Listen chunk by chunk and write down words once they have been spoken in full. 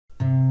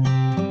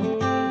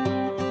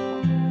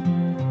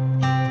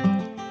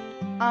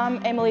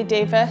Emily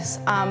Davies.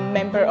 I'm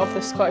member of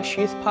the Scottish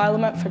Youth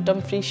Parliament for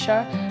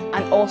Dumfriesshire,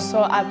 and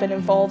also I've been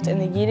involved in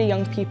the Year of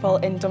Young People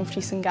in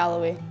Dumfries and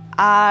Galloway.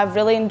 I've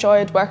really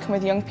enjoyed working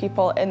with young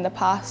people in the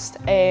past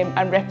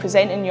and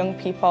representing young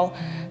people,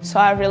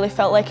 so I really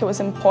felt like it was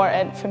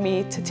important for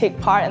me to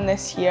take part in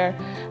this year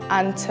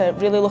and to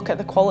really look at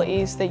the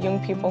qualities that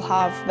young people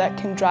have that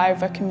can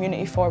drive a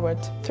community forward.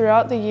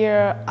 Throughout the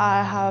year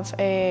I have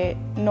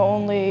not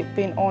only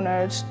been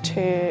honoured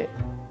to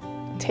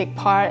take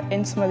part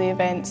in some of the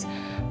events,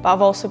 but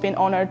I've also been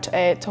honoured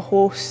to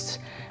host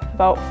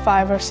about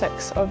 5 or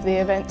 6 of the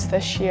events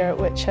this year,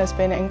 which has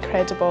been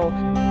incredible.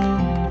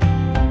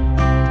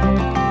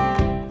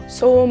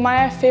 So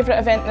my favourite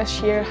event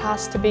this year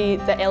has to be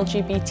the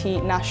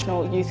LGBT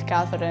National Youth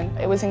Gathering.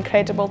 It was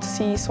incredible to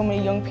see so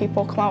many young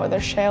people come out of their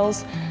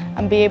shells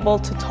and be able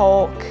to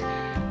talk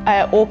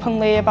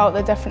openly about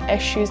the different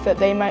issues that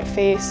they might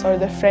face or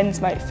their friends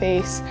might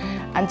face,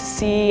 and to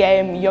see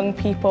young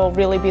people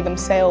really be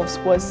themselves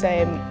was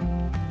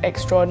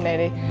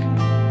extraordinary.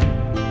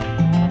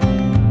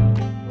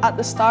 At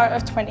the start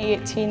of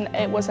 2018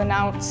 it was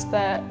announced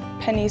that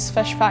Pinneys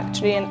fish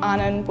factory in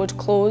Annan would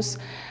close,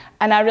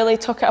 and I really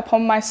took it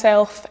upon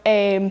myself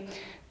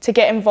to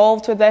get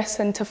involved with this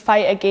and to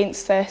fight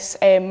against this.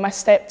 My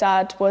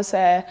stepdad was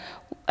a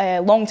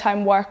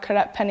long-time worker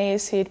at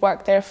Pinneys. He'd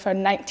worked there for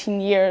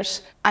 19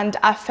 years, and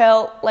I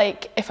felt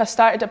like if I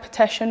started a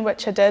petition,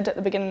 which I did at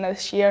the beginning of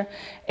this year,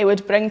 it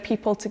would bring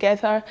people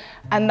together,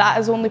 and that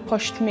has only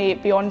pushed me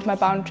beyond my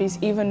boundaries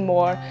even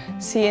more,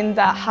 seeing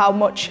that how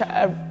much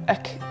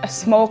a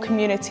small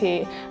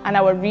community and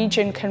our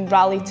region can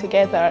rally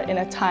together in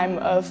a time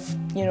of,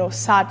 you know,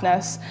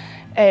 sadness.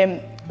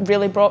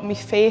 Really brought me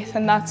faith,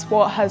 and that's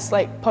what has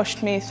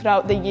pushed me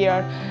throughout the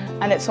year.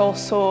 And it's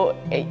also,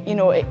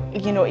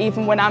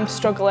 even when I'm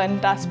struggling,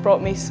 that's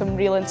brought me some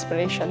real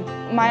inspiration.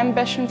 My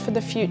ambition for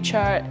the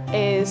future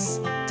is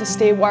to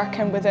stay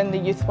working within the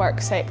youth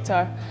work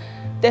sector.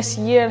 This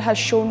year has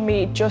shown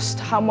me just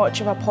how much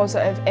of a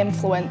positive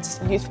influence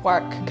youth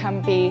work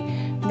can be,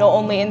 not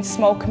only in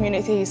small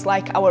communities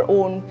like our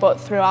own, but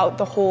throughout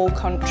the whole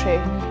country.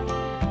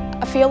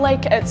 I feel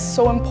like it's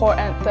so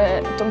important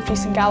that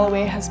Dumfries and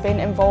Galloway has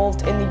been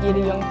involved in the Year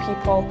of Young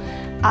People,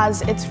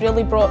 as it's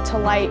really brought to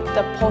light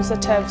the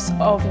positives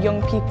of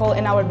young people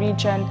in our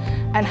region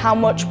and how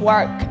much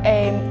work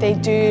they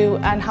do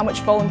and how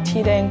much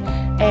volunteering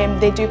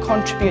they do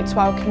contribute to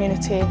our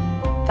community.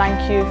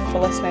 Thank you for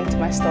listening to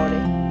my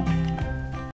story.